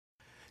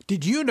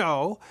Did you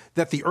know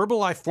that the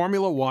Herbalife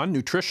Formula One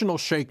nutritional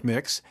shake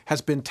mix has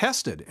been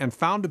tested and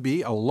found to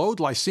be a low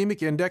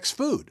glycemic index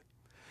food?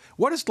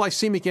 What does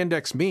glycemic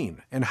index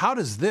mean, and how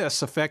does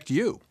this affect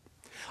you?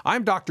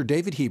 I'm Dr.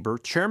 David Heber,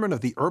 chairman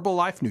of the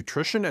Herbalife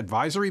Nutrition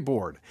Advisory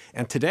Board,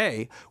 and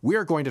today we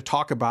are going to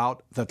talk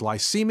about the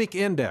glycemic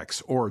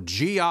index, or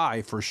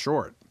GI for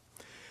short.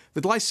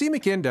 The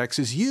glycemic index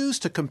is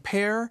used to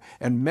compare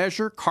and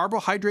measure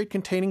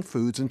carbohydrate-containing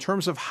foods in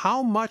terms of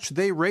how much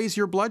they raise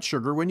your blood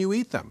sugar when you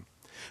eat them.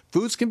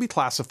 Foods can be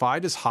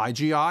classified as high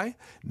GI,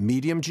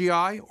 medium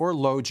GI, or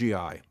low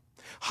GI.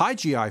 High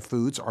GI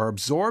foods are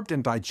absorbed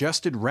and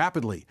digested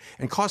rapidly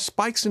and cause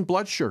spikes in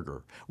blood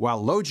sugar, while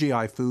low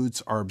GI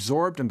foods are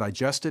absorbed and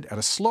digested at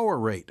a slower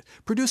rate,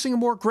 producing a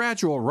more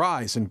gradual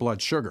rise in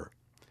blood sugar.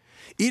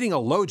 Eating a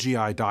low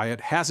GI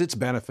diet has its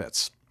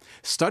benefits.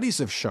 Studies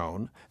have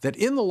shown that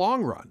in the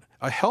long run,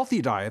 a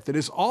healthy diet that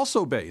is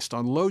also based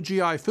on low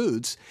GI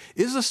foods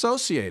is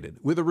associated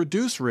with a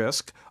reduced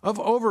risk of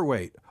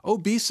overweight,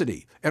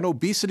 obesity, and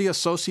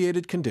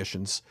obesity-associated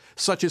conditions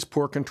such as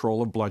poor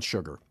control of blood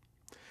sugar.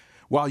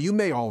 While you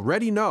may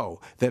already know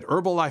that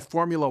Herbalife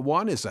Formula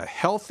One is a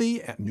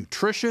healthy and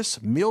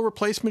nutritious meal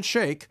replacement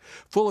shake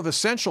full of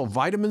essential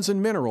vitamins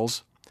and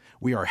minerals,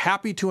 we are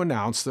happy to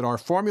announce that our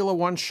Formula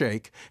One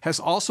shake has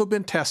also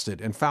been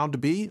tested and found to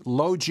be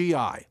low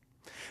GI.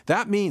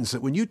 That means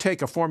that when you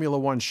take a Formula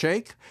One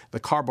shake,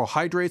 the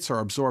carbohydrates are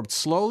absorbed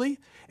slowly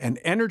and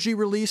energy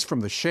release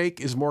from the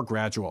shake is more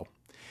gradual.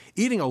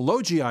 Eating a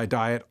low GI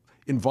diet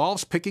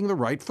involves picking the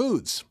right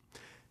foods.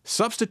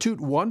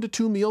 Substitute 1 to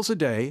 2 meals a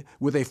day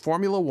with a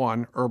Formula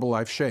One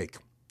Herbalife shake.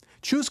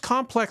 Choose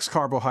complex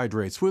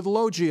carbohydrates with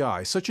low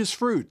GI, such as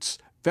fruits,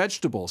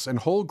 vegetables, and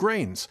whole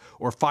grains,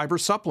 or fiber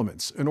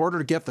supplements in order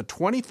to get the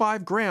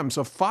 25 grams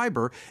of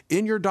fiber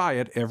in your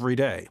diet every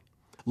day.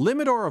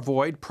 Limit or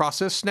avoid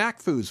processed snack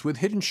foods with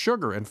hidden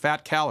sugar and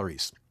fat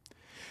calories.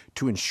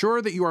 To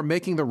ensure that you are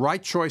making the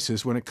right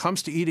choices when it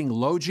comes to eating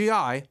low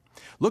GI,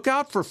 look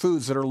out for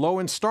foods that are low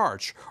in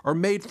starch or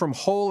made from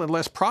whole and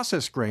less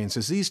processed grains,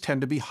 as these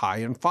tend to be high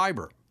in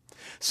fiber.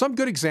 Some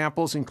good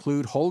examples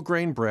include whole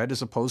grain bread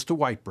as opposed to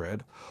white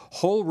bread,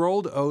 whole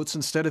rolled oats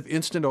instead of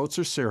instant oats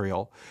or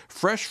cereal,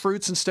 fresh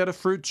fruits instead of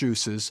fruit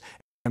juices,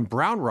 and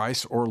brown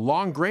rice or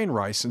long grain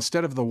rice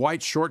instead of the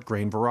white short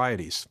grain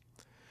varieties.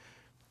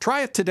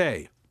 Try it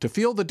today to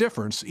feel the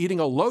difference eating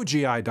a low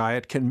GI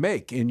diet can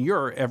make in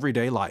your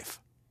everyday life.